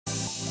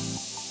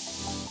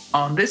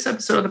On this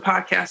episode of the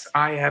podcast,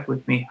 I have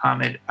with me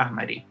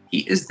Ahmadi. He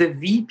is the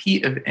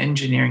VP of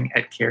Engineering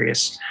at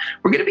Carious.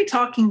 We're going to be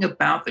talking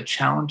about the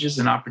challenges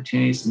and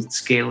opportunities in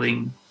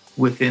scaling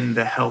within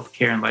the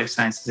healthcare and life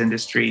sciences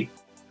industry.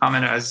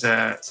 Ahmed has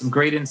some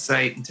great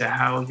insight into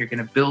how you're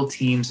going to build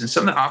teams and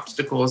some of the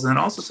obstacles and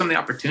then also some of the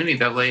opportunity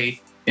that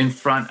lay in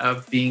front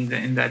of being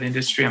in that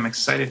industry. I'm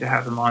excited to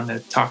have him on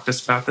to talk to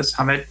us about this.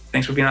 Ahmed,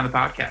 thanks for being on the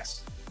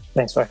podcast.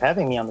 Thanks for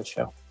having me on the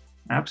show.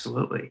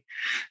 Absolutely.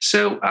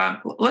 So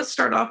let's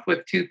start off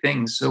with two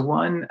things. So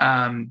one,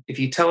 if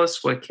you tell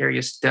us what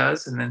Carious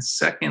does, and then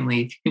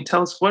secondly, if you can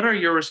tell us what are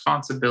your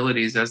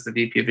responsibilities as the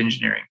VP of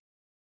Engineering?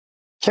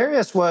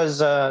 Carious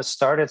was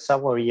started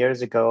several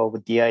years ago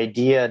with the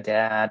idea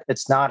that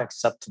it's not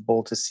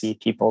acceptable to see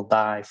people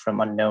die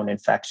from unknown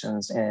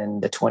infections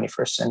in the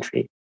 21st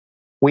century.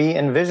 We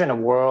envision a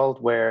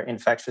world where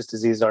infectious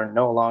diseases are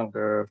no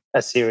longer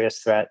a serious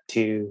threat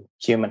to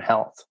human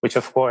health, which,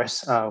 of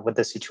course, with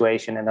the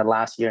situation in the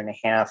last year and a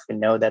half, we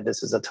know that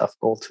this is a tough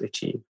goal to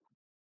achieve.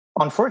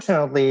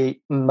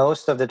 Unfortunately,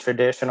 most of the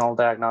traditional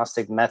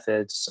diagnostic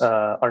methods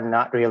are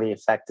not really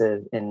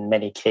effective in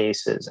many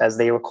cases, as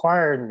they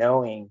require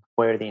knowing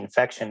where the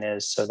infection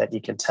is so that you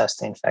can test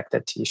the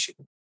infected tissue.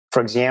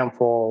 For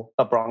example,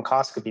 a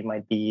bronchoscopy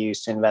might be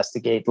used to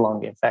investigate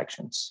lung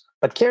infections.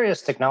 But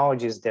Carious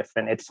technology is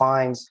different. It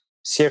finds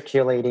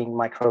circulating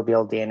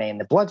microbial DNA in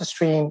the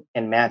bloodstream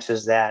and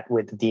matches that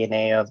with the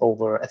DNA of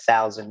over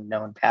 1,000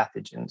 known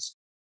pathogens,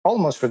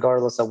 almost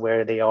regardless of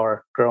where they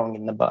are growing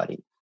in the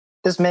body.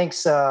 This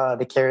makes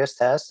the Carious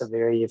test a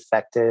very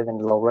effective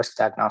and low-risk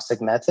diagnostic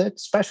method,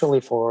 especially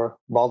for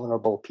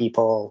vulnerable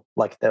people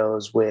like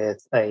those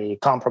with a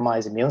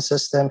compromised immune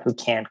system who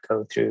can't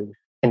go through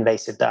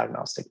invasive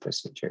diagnostic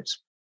procedures.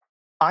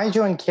 I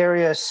joined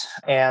Carious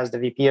as the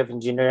VP of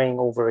Engineering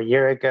over a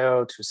year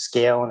ago to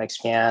scale and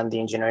expand the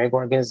engineering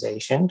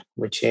organization,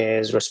 which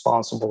is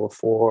responsible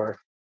for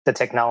the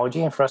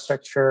technology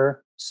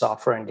infrastructure,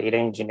 software and data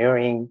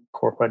engineering,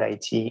 corporate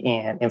IT,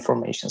 and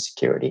information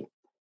security.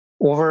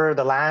 Over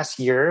the last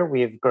year,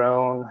 we've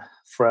grown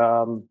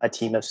from a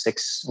team of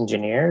 6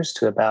 engineers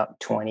to about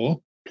 20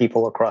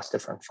 people across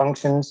different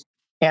functions.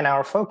 And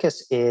our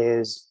focus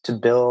is to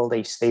build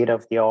a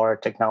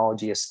state-of-the-art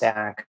technology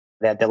stack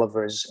that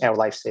delivers our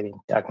life-saving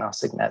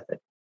diagnostic method.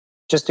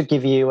 Just to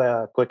give you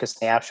a quick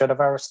snapshot of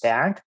our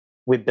stack,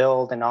 we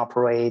build and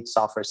operate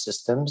software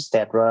systems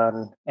that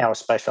run our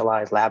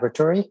specialized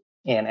laboratory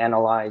and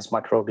analyze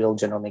microbial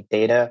genomic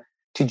data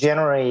to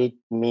generate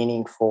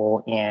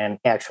meaningful and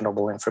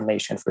actionable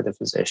information for the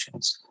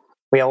physicians.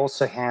 We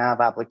also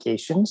have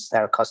applications that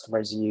our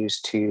customers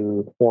use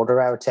to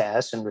order our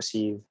tests and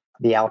receive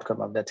the outcome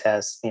of the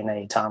test in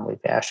a timely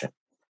fashion.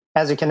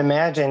 As you can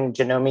imagine,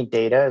 genomic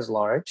data is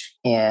large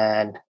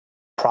and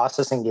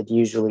processing it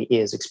usually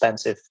is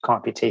expensive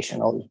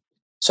computationally.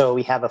 So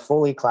we have a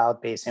fully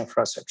cloud-based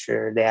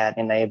infrastructure that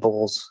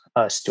enables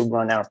us to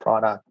run our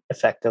product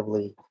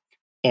effectively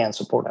and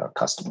support our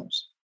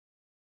customers.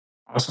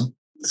 Awesome.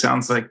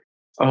 Sounds like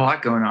a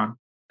lot going on,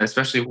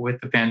 especially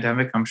with the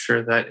pandemic. I'm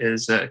sure that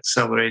is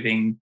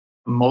accelerating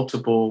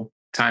multiple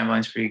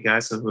timelines for you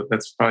guys. So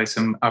that's probably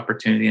some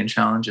opportunity and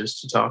challenges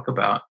to talk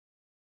about.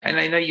 And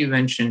I know you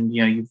mentioned,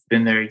 you've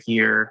been there a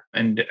year,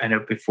 and I know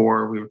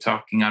before we were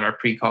talking on our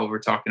pre-call, we were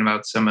talking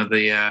about some of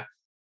the,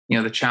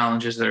 the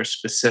challenges that are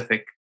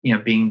specific,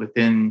 being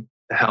within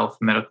the health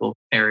medical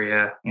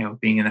area,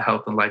 being in the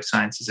health and life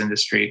sciences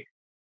industry.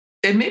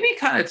 And maybe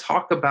kind of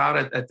talk about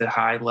it at the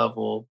high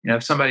level.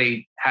 If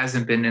somebody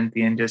hasn't been in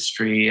the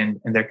industry and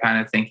they're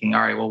kind of thinking,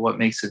 all right, well, what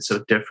makes it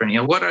so different?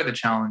 What are the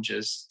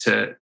challenges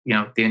to,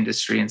 the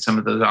industry and some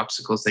of those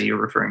obstacles that you're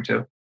referring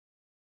to?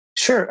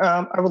 Sure.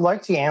 I would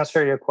like to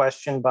answer your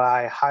question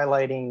by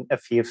highlighting a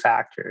few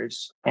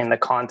factors in the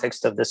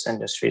context of this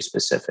industry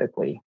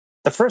specifically.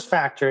 The first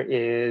factor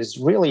is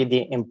really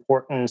the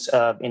importance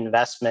of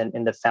investment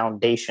in the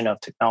foundation of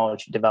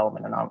technology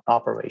development and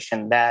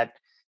operation. That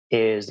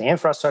is the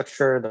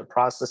infrastructure, the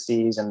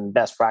processes, and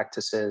best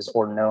practices,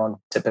 or known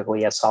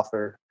typically as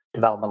software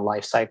development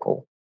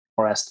lifecycle,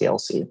 or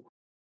SDLC.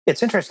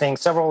 It's interesting.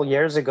 Several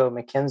years ago,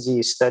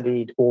 McKinsey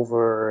studied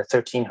over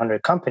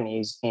 1,300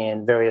 companies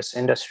in various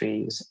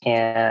industries,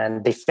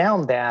 and they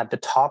found that the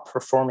top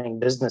performing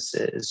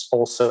businesses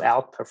also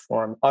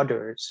outperform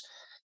others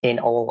in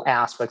all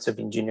aspects of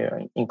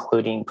engineering,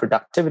 including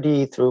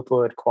productivity,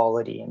 throughput,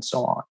 quality, and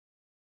so on.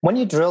 When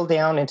you drill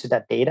down into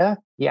that data,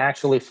 you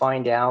actually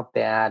find out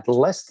that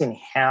less than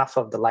half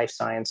of the life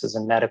sciences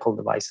and medical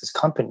devices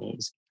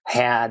companies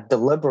had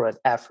deliberate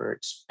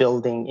efforts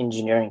building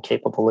engineering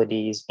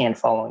capabilities and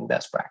following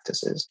best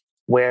practices,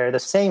 where the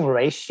same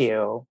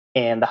ratio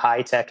in the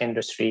high-tech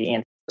industry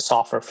and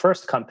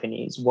software-first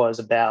companies was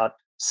about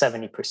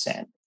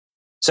 70%.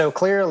 So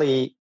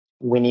clearly,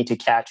 we need to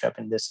catch up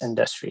in this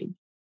industry.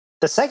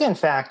 The second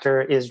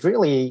factor is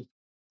really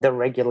the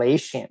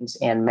regulations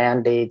and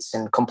mandates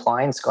and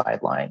compliance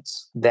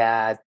guidelines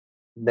that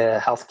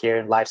the healthcare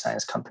and life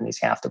science companies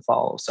have to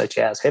follow, such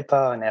as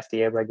HIPAA and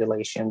FDA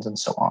regulations and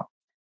so on.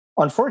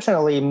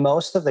 Unfortunately,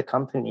 most of the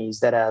companies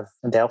that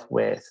I've dealt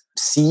with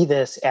see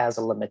this as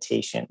a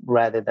limitation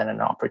rather than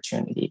an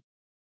opportunity.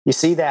 You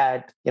see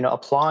that,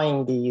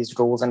 applying these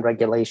rules and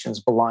regulations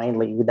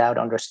blindly without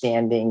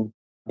understanding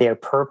their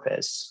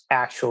purpose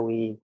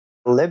actually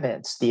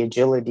limits the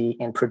agility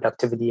and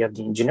productivity of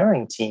the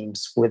engineering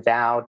teams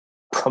without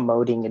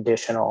promoting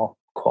additional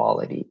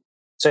quality.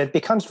 So it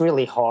becomes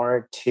really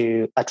hard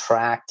to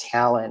attract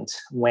talent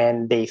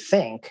when they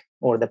think,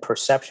 or the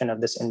perception of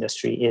this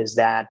industry is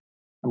that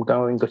I'm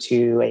going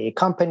to a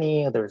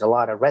company, there's a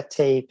lot of red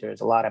tape,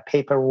 there's a lot of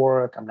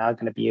paperwork, I'm not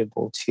going to be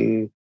able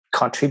to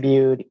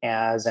contribute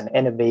as an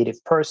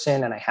innovative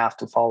person, and I have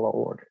to follow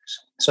orders.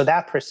 So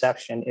that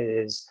perception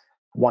is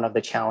one of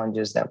the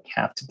challenges that we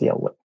have to deal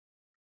with.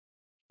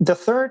 The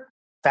third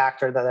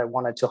factor that I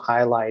wanted to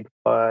highlight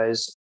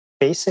was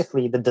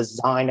basically the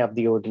design of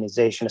the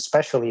organization,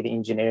 especially the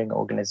engineering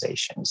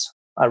organizations,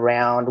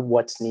 around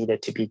what's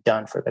needed to be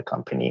done for the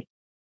company.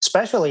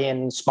 Especially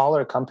in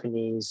smaller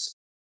companies,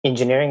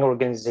 engineering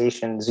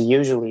organizations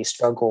usually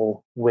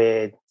struggle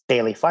with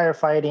daily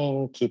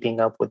firefighting, keeping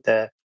up with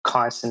the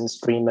constant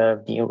stream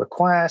of new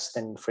requests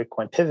and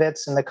frequent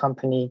pivots in the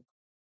company.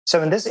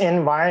 So in this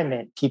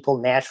environment, people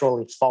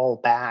naturally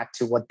fall back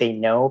to what they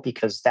know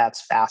because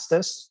that's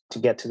fastest to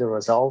get to the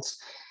results.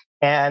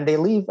 And they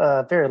leave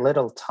very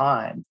little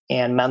time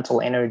and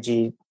mental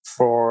energy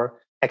for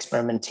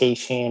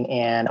experimentation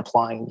and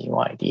applying new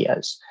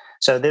ideas.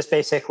 So this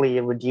basically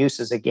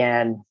reduces,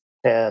 again,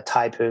 the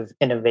type of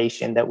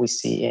innovation that we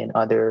see in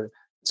other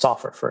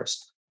software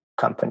first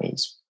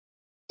companies.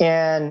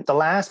 And the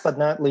last but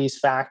not least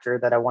factor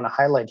that I want to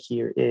highlight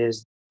here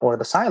is or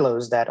the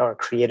silos that are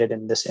created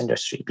in this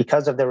industry.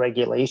 Because of the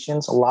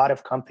regulations, a lot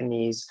of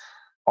companies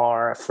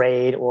are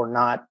afraid or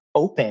not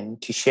open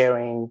to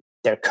sharing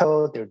their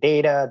code, their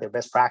data, their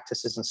best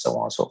practices, and so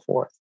on and so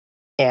forth.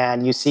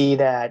 And you see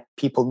that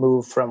people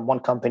move from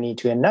one company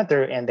to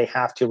another and they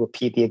have to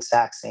repeat the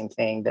exact same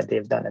thing that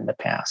they've done in the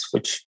past,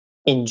 which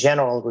in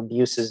general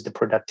reduces the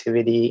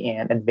productivity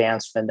and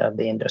advancement of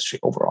the industry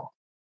overall.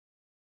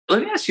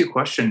 Let me ask you a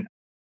question.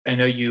 I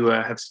know you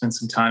have spent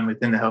some time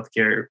within the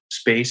healthcare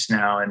space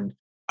now, and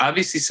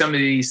obviously some of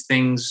these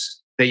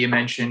things that you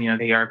mentioned,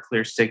 they are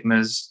clear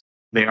stigmas.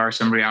 They are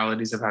some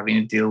realities of having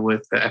to deal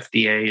with the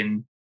FDA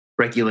and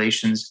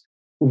regulations.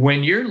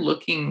 When you're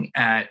looking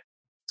at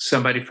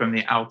somebody from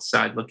the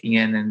outside looking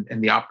in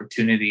and the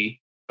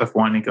opportunity of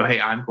wanting to go,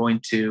 hey, I'm going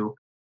to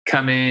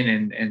come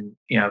in and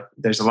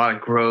there's a lot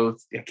of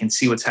growth. I can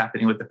see what's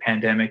happening with the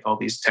pandemic. All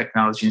these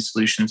technology and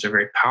solutions are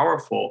very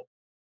powerful.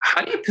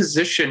 How do you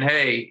position,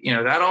 hey,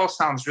 that all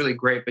sounds really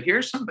great, but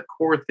here's some of the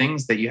core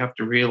things that you have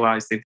to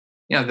realize that,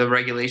 the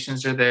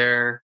regulations are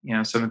there,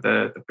 some of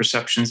the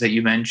perceptions that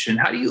you mentioned.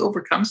 How do you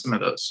overcome some of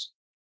those?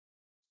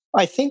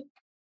 I think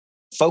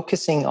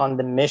focusing on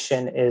the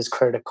mission is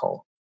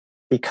critical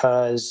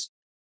because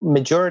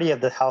majority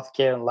of the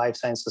healthcare and life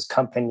sciences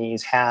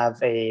companies have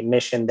a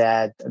mission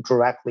that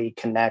directly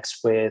connects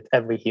with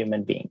every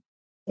human being.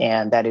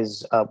 And that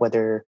is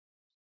whether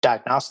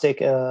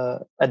diagnostic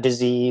a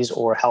disease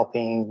or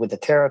helping with the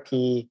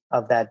therapy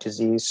of that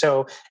disease.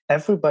 So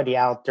everybody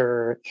out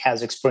there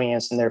has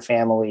experienced in their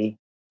family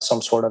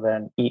some sort of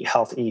an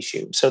health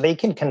issue. So they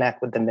can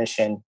connect with the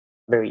mission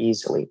very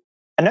easily.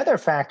 Another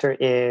factor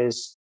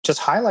is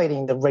just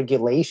highlighting the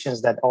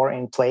regulations that are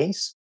in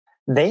place.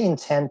 They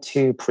intend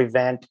to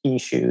prevent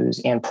issues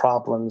and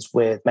problems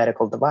with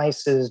medical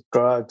devices,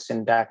 drugs,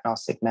 and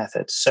diagnostic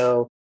methods.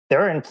 So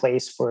they're in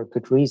place for a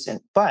good reason.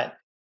 But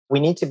we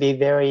need to be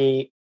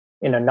very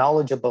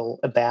knowledgeable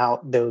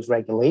about those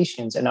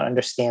regulations and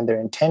understand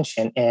their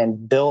intention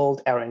and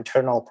build our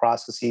internal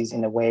processes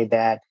in a way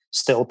that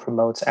still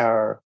promotes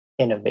our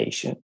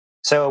innovation.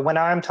 So when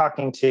I'm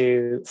talking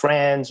to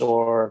friends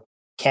or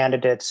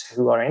candidates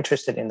who are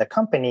interested in the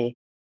company,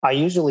 I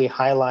usually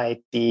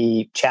highlight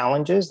the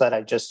challenges that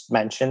I just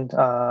mentioned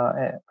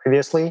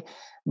previously,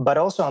 but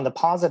also on the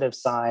positive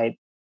side,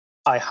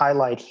 I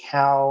highlight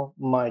how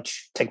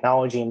much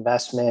technology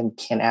investment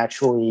can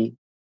actually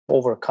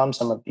overcome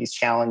some of these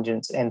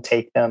challenges and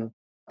take them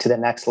to the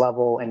next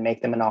level and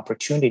make them an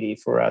opportunity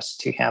for us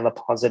to have a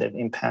positive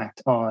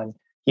impact on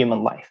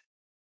human life.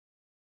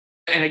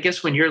 And I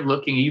guess when you're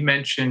looking, you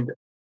mentioned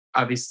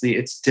obviously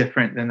it's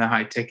different than the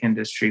high tech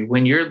industry.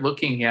 When you're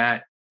looking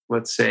at,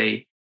 let's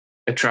say,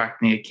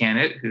 attracting a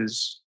candidate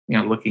who's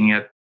looking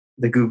at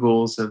the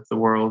Googles of the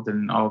world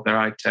and all of their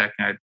high tech,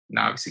 and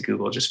obviously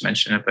Google just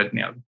mentioned it, but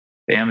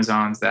the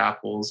Amazons, the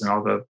Apples, and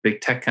all the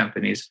big tech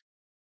companies.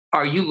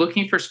 Are you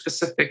looking for a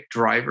specific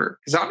driver?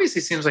 Because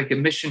obviously it seems like a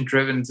mission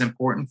driven is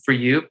important for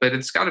you, but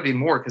it's got to be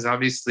more because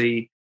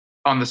obviously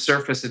on the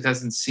surface it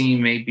doesn't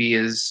seem maybe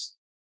as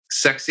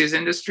sexy as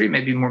industry,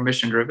 maybe more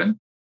mission driven.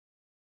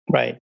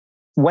 Right.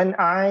 When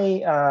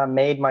I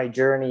made my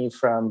journey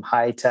from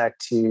high tech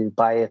to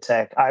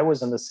biotech, I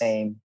was in the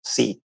same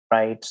seat,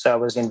 right? So I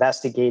was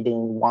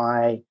investigating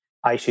why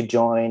I should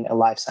join a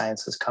life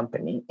sciences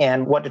company.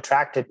 And what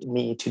attracted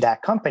me to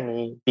that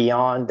company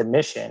beyond the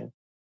mission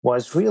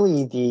was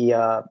really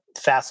the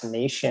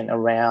fascination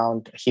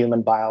around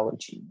human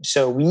biology.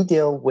 So we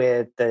deal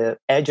with the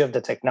edge of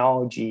the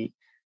technology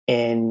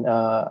in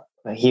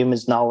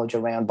humans' knowledge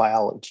around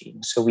biology.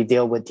 So we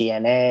deal with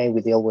DNA,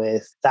 we deal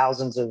with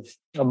thousands of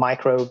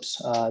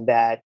microbes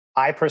that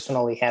I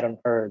personally hadn't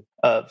heard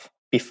of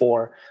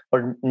before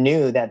or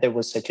knew that there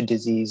was such a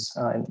disease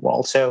in the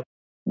world. So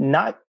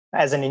not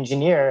as an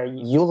engineer,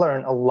 you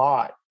learn a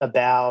lot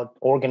about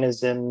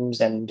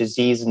organisms and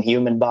disease and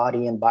human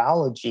body and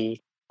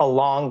biology,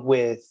 along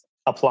with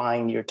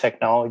applying your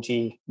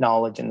technology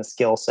knowledge and the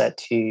skill set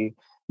to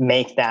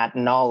make that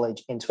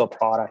knowledge into a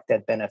product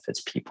that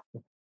benefits people.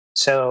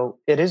 So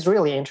it is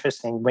really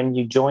interesting when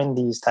you join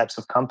these types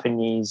of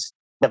companies.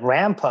 The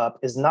ramp up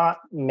is not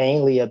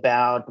mainly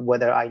about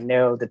whether I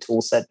know the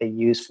tool set they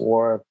use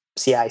for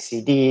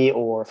CI/CD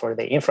or for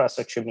the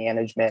infrastructure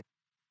management.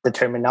 The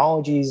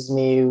terminology is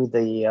new.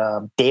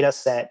 The data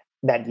set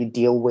that you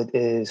deal with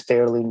is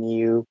fairly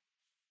new.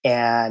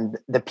 And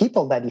the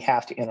people that you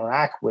have to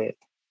interact with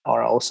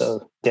are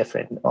also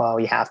different.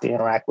 You have to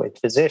interact with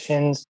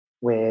physicians,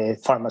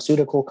 with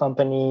pharmaceutical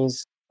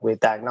companies, with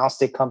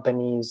diagnostic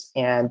companies.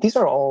 And these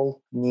are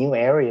all new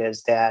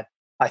areas that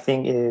I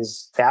think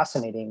is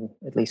fascinating,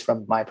 at least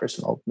from my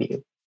personal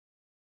view.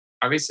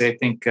 Obviously, I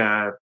think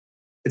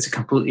it's a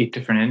completely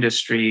different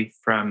industry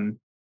from,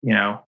 you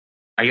know,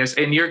 I guess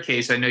in your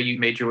case, I know you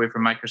made your way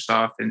from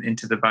Microsoft and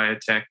into the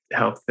biotech,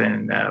 health,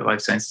 and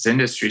life sciences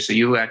industry. So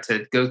you had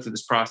to go through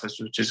this process,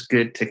 which is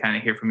good to kind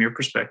of hear from your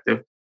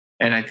perspective.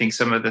 And I think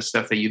some of the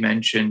stuff that you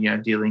mentioned,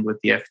 dealing with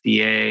the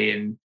FDA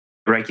and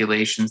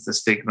regulations, the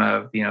stigma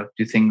of,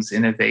 do things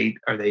innovate?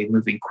 Are they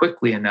moving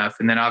quickly enough?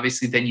 And then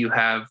obviously, then you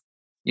have,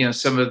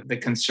 some of the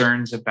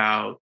concerns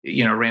about,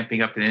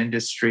 ramping up an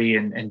industry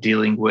and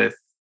dealing with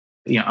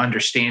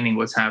understanding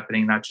what's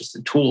happening, not just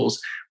the tools.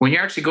 When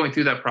you're actually going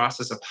through that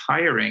process of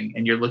hiring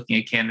and you're looking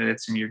at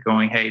candidates and you're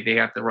going, hey, they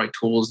have the right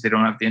tools, they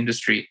don't have the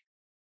industry.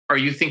 Are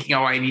you thinking,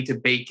 oh, I need to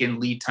bake in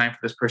lead time for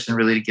this person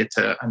really to get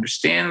to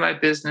understand my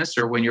business?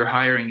 Or when you're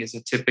hiring, is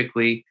it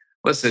typically,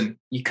 listen,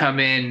 you come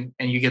in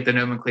and you get the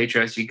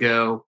nomenclature as you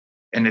go,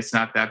 and it's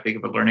not that big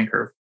of a learning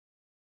curve?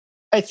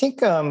 I think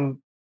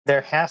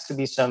there has to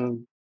be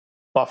some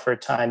buffer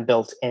time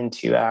built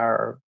into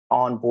our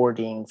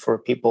onboarding for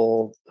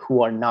people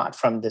who are not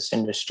from this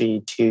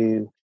industry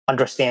to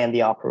understand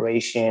the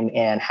operation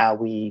and how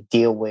we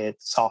deal with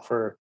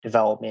software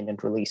development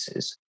and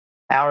releases.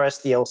 Our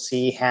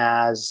SDLC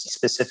has a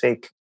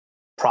specific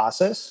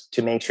process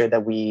to make sure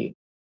that we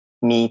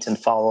meet and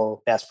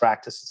follow best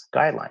practices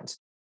and guidelines.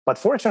 But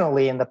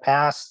fortunately, in the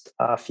past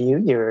few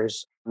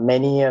years,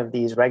 many of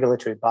these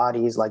regulatory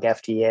bodies like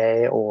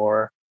FDA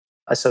or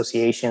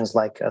associations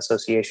like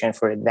Association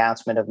for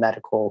Advancement of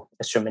Medical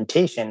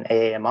Instrumentation,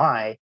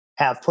 AAMI,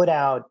 have put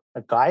out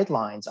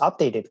guidelines,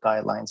 updated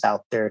guidelines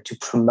out there to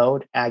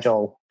promote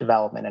agile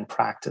development and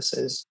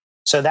practices.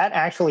 So that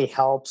actually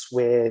helps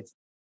with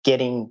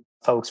getting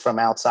folks from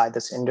outside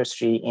this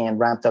industry and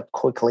ramped up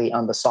quickly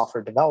on the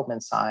software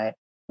development side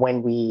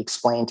when we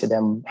explain to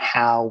them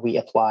how we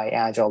apply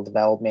agile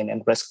development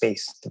and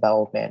risk-based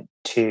development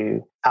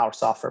to our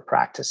software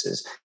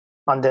practices.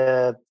 On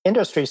the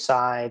industry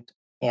side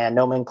and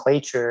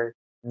nomenclature,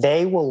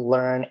 they will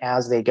learn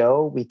as they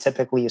go. We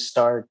typically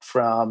start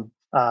from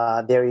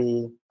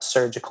very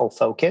surgical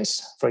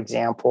focus. For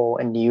example,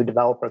 a new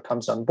developer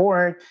comes on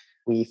board.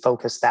 We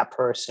focus that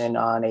person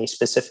on a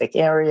specific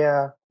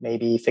area,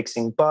 maybe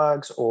fixing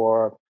bugs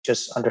or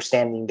just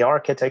understanding the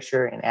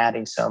architecture and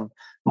adding some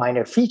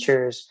minor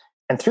features.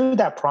 And through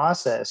that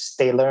process,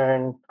 they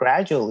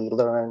gradually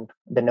learn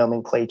the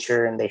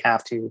nomenclature, and they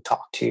have to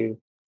talk to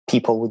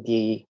people with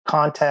the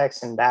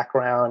context and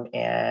background,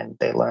 and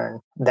they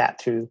learn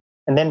that through.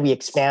 And then we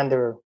expand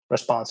their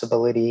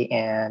responsibility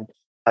and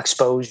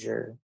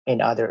exposure in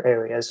other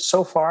areas.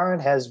 So far,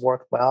 it has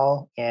worked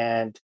well.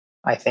 And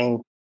I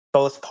think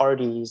both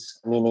parties,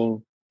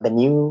 meaning the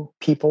new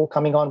people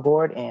coming on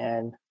board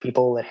and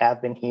people that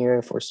have been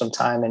here for some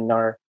time and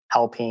are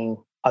helping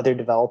other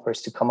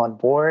developers to come on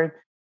board,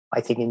 I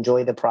think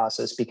enjoy the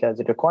process because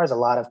it requires a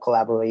lot of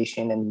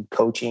collaboration and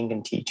coaching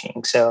and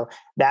teaching. So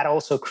that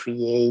also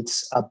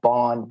creates a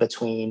bond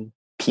between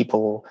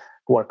people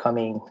who are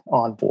coming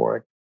on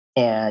board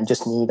and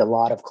just need a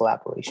lot of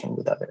collaboration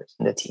with others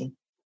in the team.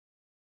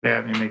 Yeah,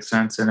 it makes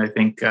sense. And I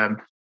think,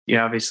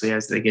 obviously,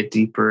 as they get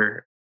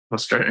deeper, we'll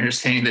start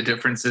understanding the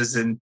differences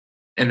and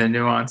the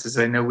nuances.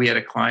 I know we had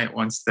a client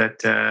once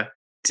that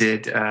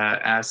did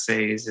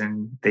assays,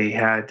 and they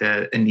had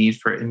a need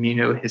for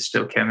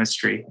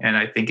immunohistochemistry. And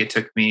I think it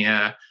took me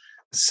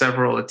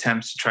several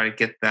attempts to try to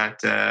get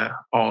that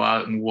all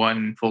out in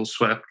one full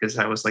sweep, because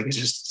I was like, it's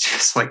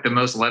just like the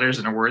most letters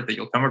in a word that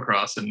you'll come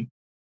across. And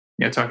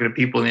talking to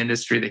people in the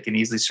industry, they can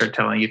easily start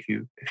telling you if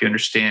you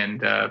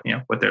understand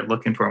what they're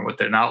looking for and what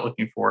they're not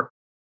looking for.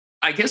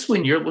 I guess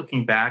when you're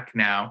looking back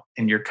now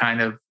and you're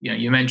kind of,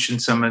 you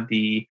mentioned some of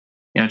the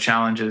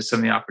challenges, some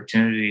of the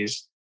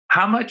opportunities.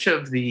 How much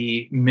of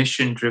the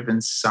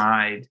mission-driven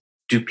side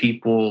do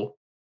people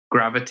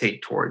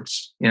gravitate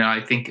towards?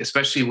 I think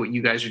especially what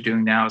you guys are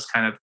doing now is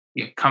kind of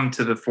come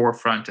to the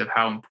forefront of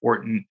how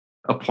important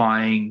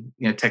applying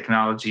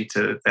technology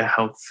to the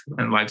health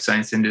and life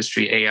science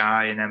industry,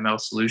 AI and ML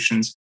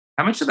solutions.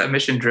 How much of that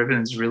mission driven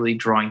is really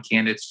drawing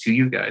candidates to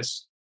you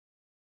guys?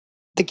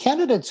 The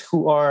candidates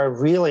who are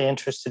really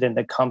interested in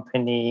the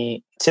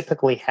company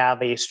typically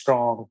have a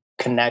strong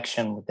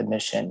connection with the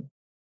mission.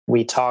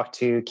 We talk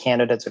to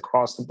candidates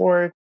across the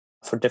board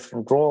for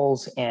different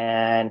roles,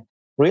 and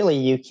really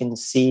you can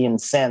see and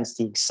sense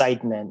the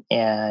excitement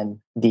and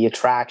the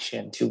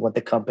attraction to what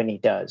the company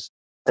does.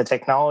 The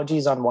technology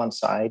is on one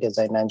side, as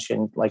I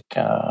mentioned, like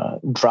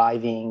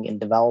driving and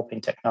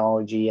developing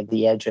technology at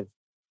the edge of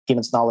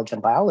humans' knowledge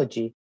and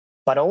biology,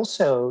 but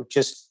also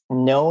just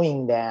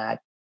knowing that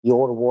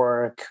your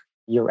work,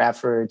 your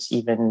efforts,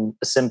 even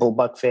a simple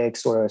bug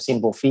fix or a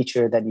simple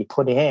feature that you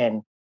put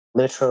in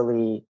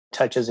literally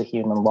touches a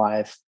human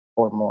life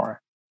or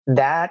more.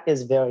 That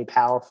is very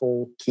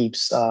powerful,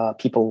 keeps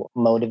people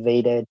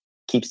motivated,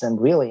 keeps them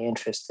really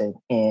interested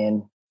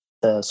in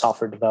the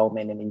software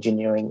development and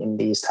engineering in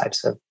these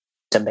types of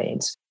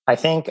domains. I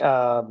think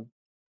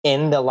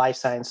in the life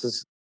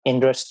sciences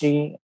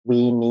industry,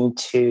 we need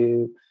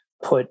to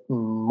put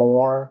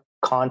more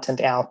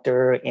content out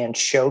there and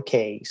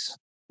showcase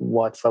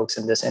what folks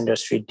in this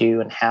industry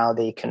do and how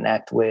they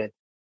connect with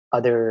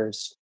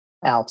others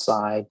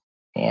outside.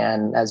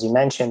 And as you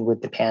mentioned,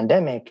 with the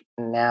pandemic,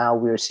 now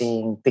we're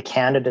seeing the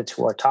candidates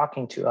who are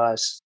talking to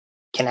us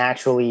can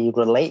actually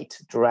relate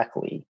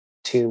directly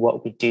to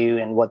what we do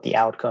and what the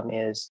outcome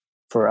is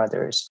for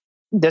others.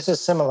 This is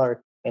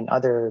similar in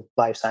other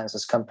life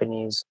sciences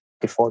companies.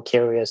 Before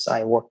Curious,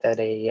 I worked at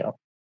a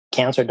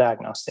cancer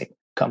diagnostic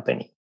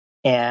company.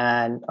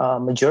 And a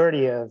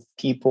majority of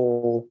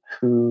people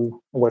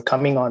who were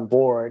coming on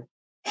board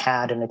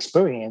had an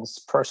experience,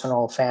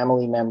 personal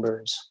family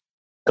members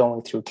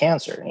going through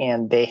cancer,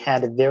 and they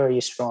had a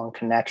very strong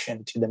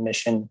connection to the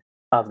mission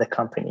of the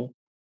company.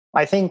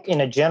 I think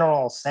in a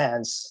general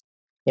sense,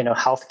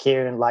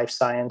 healthcare and life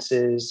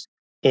sciences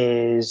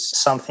is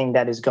something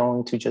that is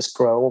going to just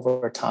grow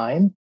over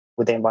time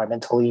with the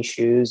environmental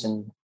issues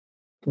and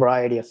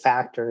variety of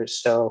factors.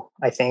 So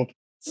I think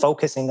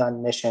focusing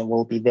on mission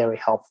will be very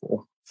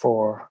helpful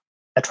for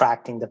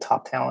attracting the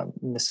top talent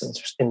in this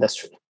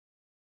industry.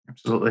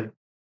 Absolutely.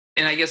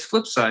 And I guess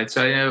flip side.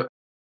 So I know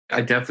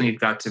I definitely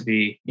got to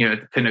be,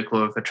 at the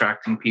pinnacle of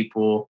attracting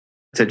people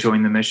to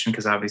join the mission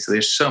because obviously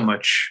there's so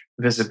much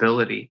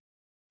visibility.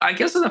 I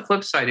guess on the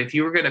flip side, if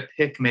you were going to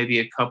pick maybe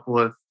a couple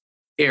of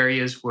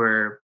areas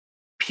where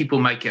people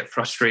might get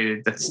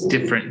frustrated that's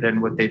different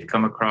than what they've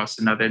come across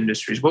in other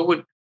industries, what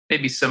would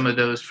maybe some of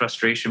those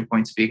frustration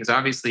points be? Because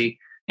obviously,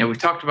 we've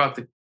talked about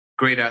the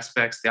great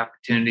aspects, the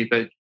opportunity,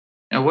 but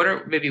what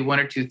are maybe one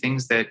or two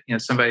things that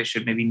somebody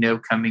should maybe know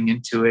coming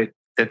into it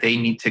that they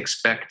need to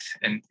expect,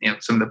 and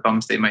some of the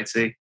bumps they might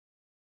see?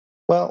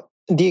 Well,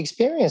 the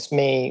experience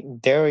may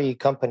vary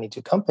company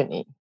to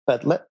company,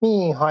 but let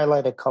me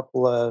highlight a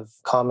couple of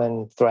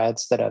common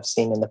threads that I've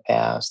seen in the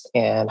past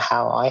and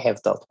how I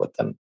have dealt with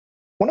them.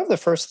 One of the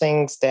first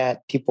things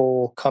that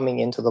people coming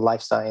into the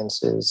life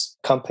sciences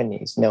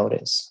companies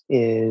notice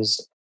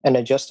is an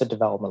adjusted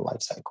development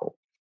lifecycle.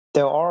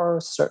 There are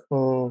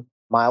certain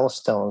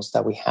milestones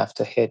that we have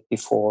to hit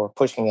before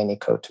pushing any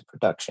code to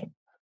production.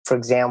 For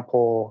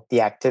example,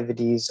 the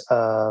activities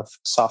of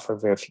software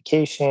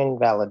verification,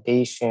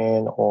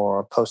 validation,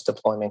 or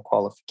post-deployment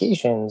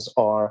qualifications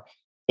are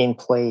in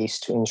place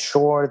to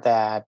ensure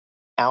that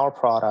our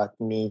product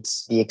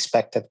meets the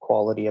expected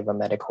quality of a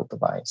medical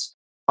device.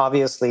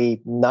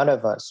 Obviously, none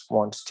of us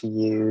wants to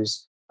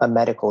use a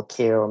medical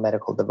care or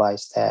medical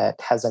device that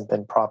hasn't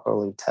been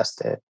properly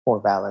tested or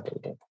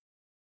validated.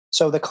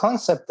 So the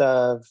concept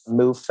of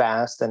move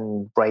fast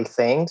and break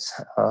things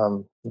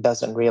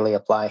doesn't really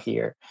apply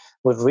here.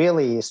 We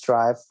really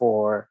strive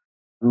for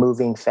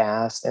moving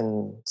fast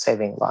and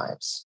saving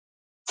lives.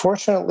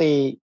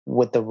 Fortunately,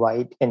 with the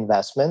right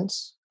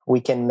investments, we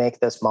can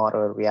make this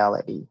model a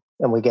reality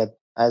and we get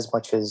as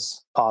much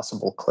as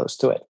possible close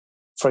to it.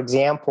 For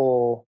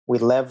example, we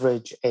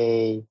leverage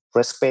a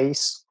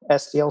risk-based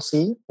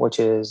SDLC, which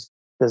is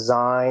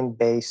designed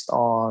based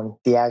on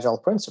the agile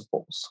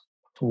principles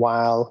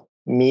while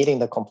meeting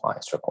the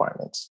compliance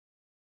requirements.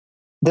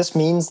 This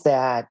means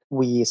that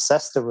we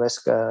assess the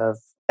risk of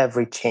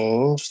every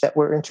change that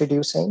we're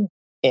introducing.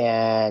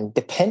 And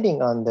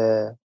depending on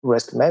the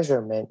risk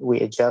measurement,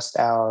 we adjust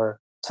our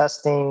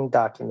testing,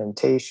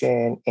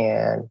 documentation,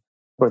 and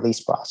release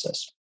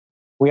process.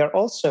 We are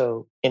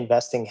also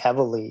investing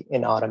heavily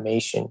in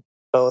automation,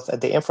 both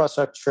at the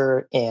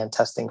infrastructure and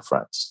testing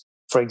fronts.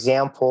 For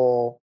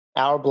example,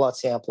 our blood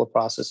sample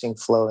processing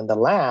flow in the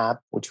lab,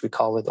 which we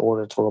call it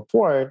order to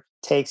report,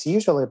 takes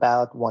usually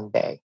about 1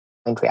 day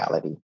in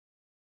reality.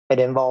 It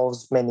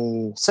involves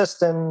many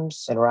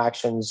systems,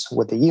 interactions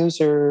with the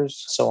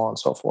users, so on and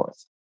so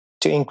forth.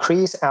 To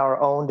increase our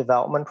own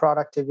development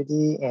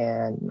productivity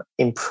and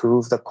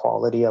improve the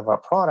quality of our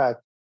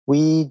product,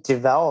 we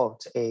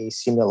developed a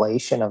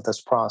simulation of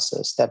this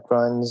process that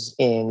runs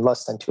in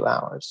less than 2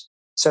 hours.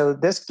 So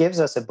this gives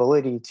us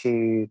ability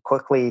to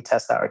quickly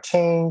test our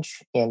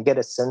change and get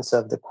a sense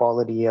of the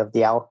quality of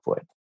the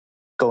output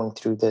going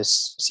through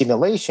this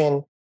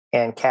simulation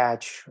and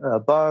catch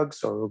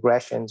bugs or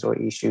regressions or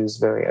issues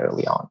very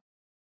early on.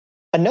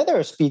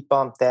 Another speed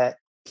bump that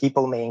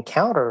people may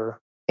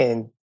encounter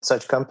in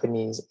such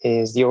companies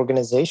is the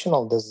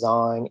organizational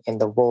design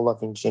and the role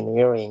of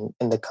engineering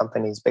in the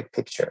company's big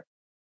picture.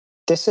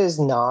 This is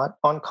not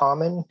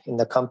uncommon in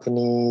the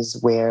companies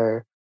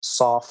where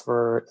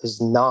software is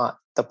not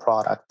the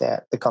product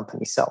that the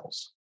company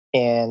sells.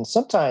 And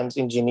sometimes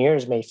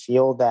engineers may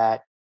feel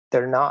that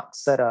they're not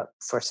set up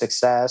for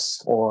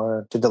success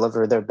or to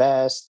deliver their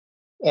best,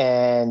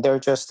 and they're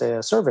just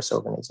a service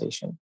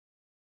organization.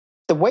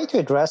 The way to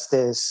address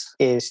this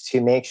is to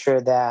make sure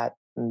that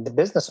the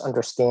business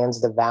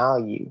understands the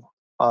value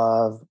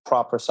of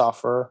proper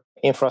software,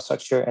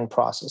 infrastructure, and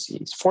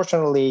processes.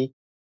 Fortunately,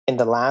 in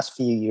the last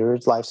few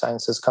years, life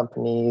sciences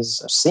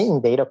companies are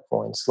seeing data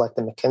points like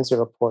the McKinsey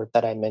report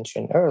that I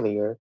mentioned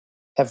earlier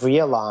have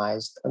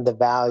realized the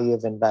value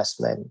of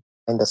investment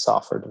in the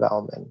software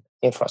development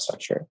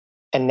infrastructure.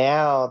 And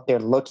now they're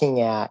looking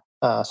at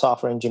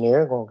software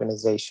engineering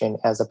organization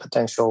as a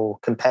potential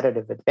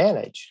competitive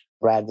advantage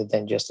rather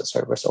than just a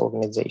service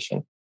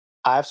organization.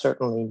 I've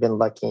certainly been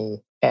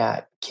lucky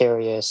at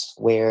Carius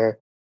where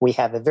we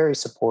have a very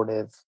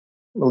supportive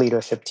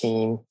leadership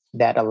team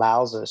that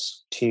allows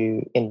us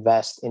to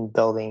invest in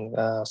building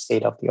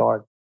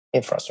state-of-the-art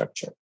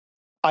infrastructure.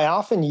 I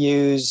often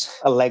use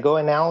a Lego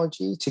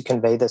analogy to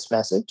convey this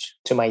message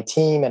to my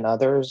team and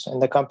others in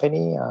the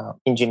company.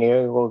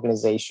 Engineering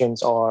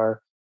organizations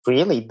are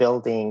really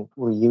building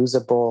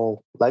reusable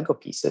Lego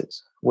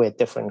pieces with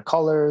different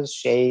colors,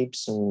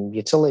 shapes, and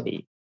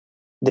utility.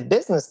 The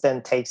business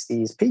then takes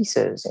these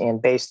pieces and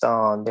based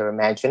on their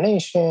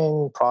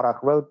imagination,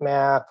 product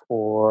roadmap,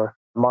 or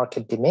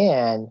market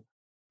demand,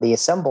 they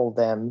assemble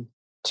them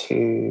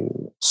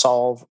to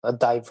solve a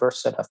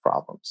diverse set of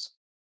problems.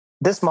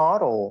 This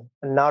model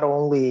not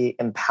only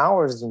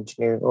empowers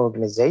engineering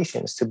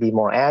organizations to be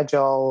more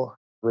agile,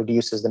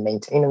 reduces the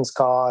maintenance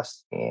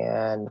cost,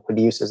 and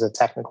reduces the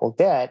technical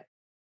debt,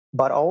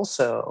 but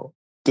also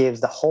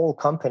gives the whole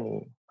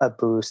company a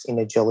boost in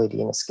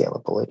agility and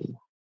scalability.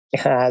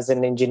 As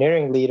an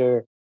engineering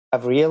leader,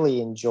 I've really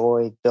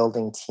enjoyed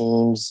building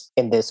teams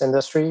in this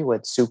industry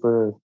with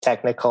super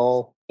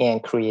technical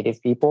and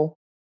creative people,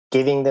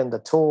 giving them the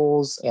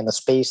tools and the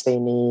space they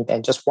need,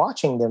 and just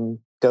watching them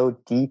go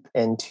deep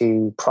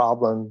into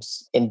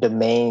problems in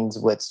domains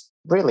with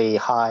really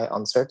high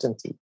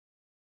uncertainty.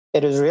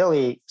 It is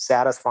really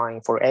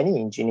satisfying for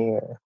any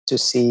engineer to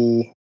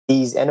see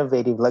these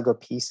innovative Lego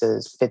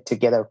pieces fit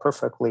together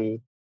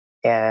perfectly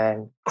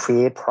and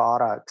create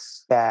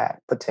products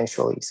that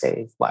potentially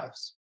save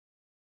lives.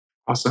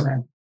 Awesome,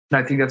 man.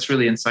 I think that's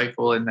really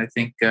insightful. And I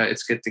think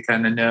it's good to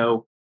kind of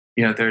know,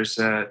 there's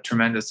a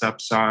tremendous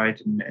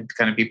upside and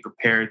kind of be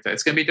prepared that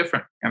it's going to be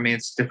different. I mean,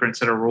 it's a different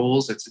set of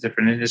rules. It's a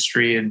different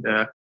industry. And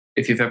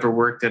if you've ever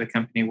worked at a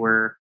company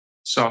where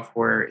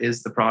software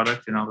is the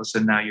product and all of a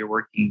sudden now you're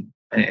working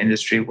in an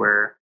industry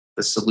where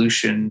the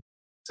solution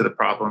to the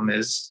problem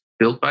is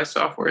built by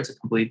software, it's a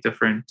completely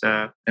different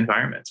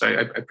environment. So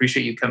I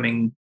appreciate you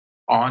coming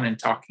on and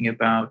talking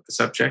about the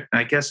subject. And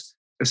I guess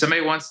if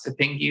somebody wants to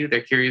ping you,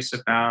 they're curious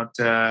about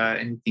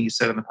anything you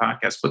said on the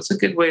podcast, what's a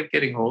good way of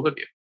getting hold of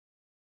you?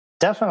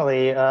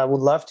 Definitely.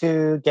 Would love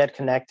to get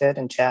connected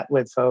and chat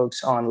with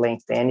folks on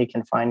LinkedIn. You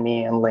can find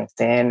me on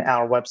LinkedIn.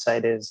 Our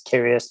website is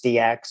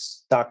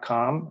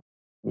curiousdx.com.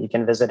 You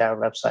can visit our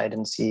website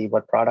and see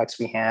what products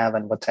we have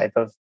and what type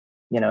of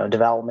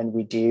development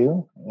we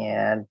do.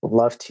 And would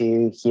love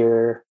to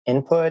hear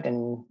input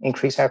and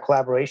increase our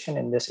collaboration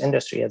in this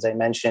industry. As I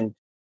mentioned,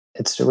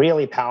 it's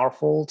really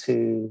powerful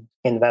to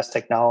invest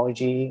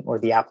technology or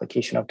the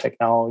application of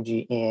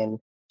technology in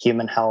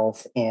human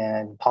health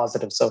and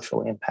positive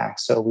social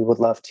impact. So we would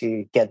love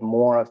to get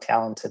more of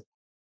talented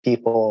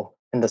people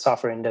in the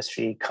software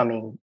industry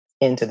coming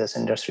into this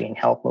industry and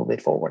help move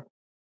it forward.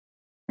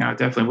 Yeah,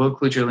 definitely. We'll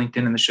include your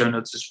LinkedIn in the show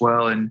notes as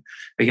well. And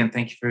again,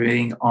 thank you for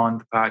being on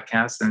the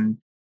podcast. And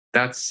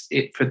that's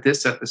it for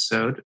this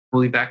episode.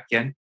 We'll be back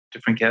again,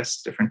 different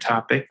guests, different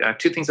topic.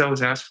 Two things I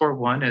always ask for.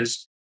 One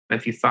is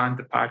if you find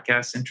the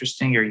podcast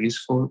interesting or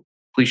useful,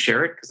 please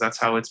share it because that's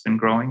how it's been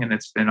growing and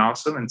it's been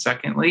awesome. And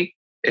secondly,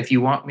 if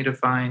you want me to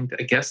find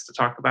a guest to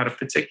talk about a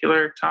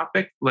particular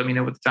topic, let me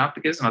know what the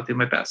topic is and I'll do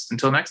my best.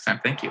 Until next time,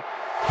 thank you.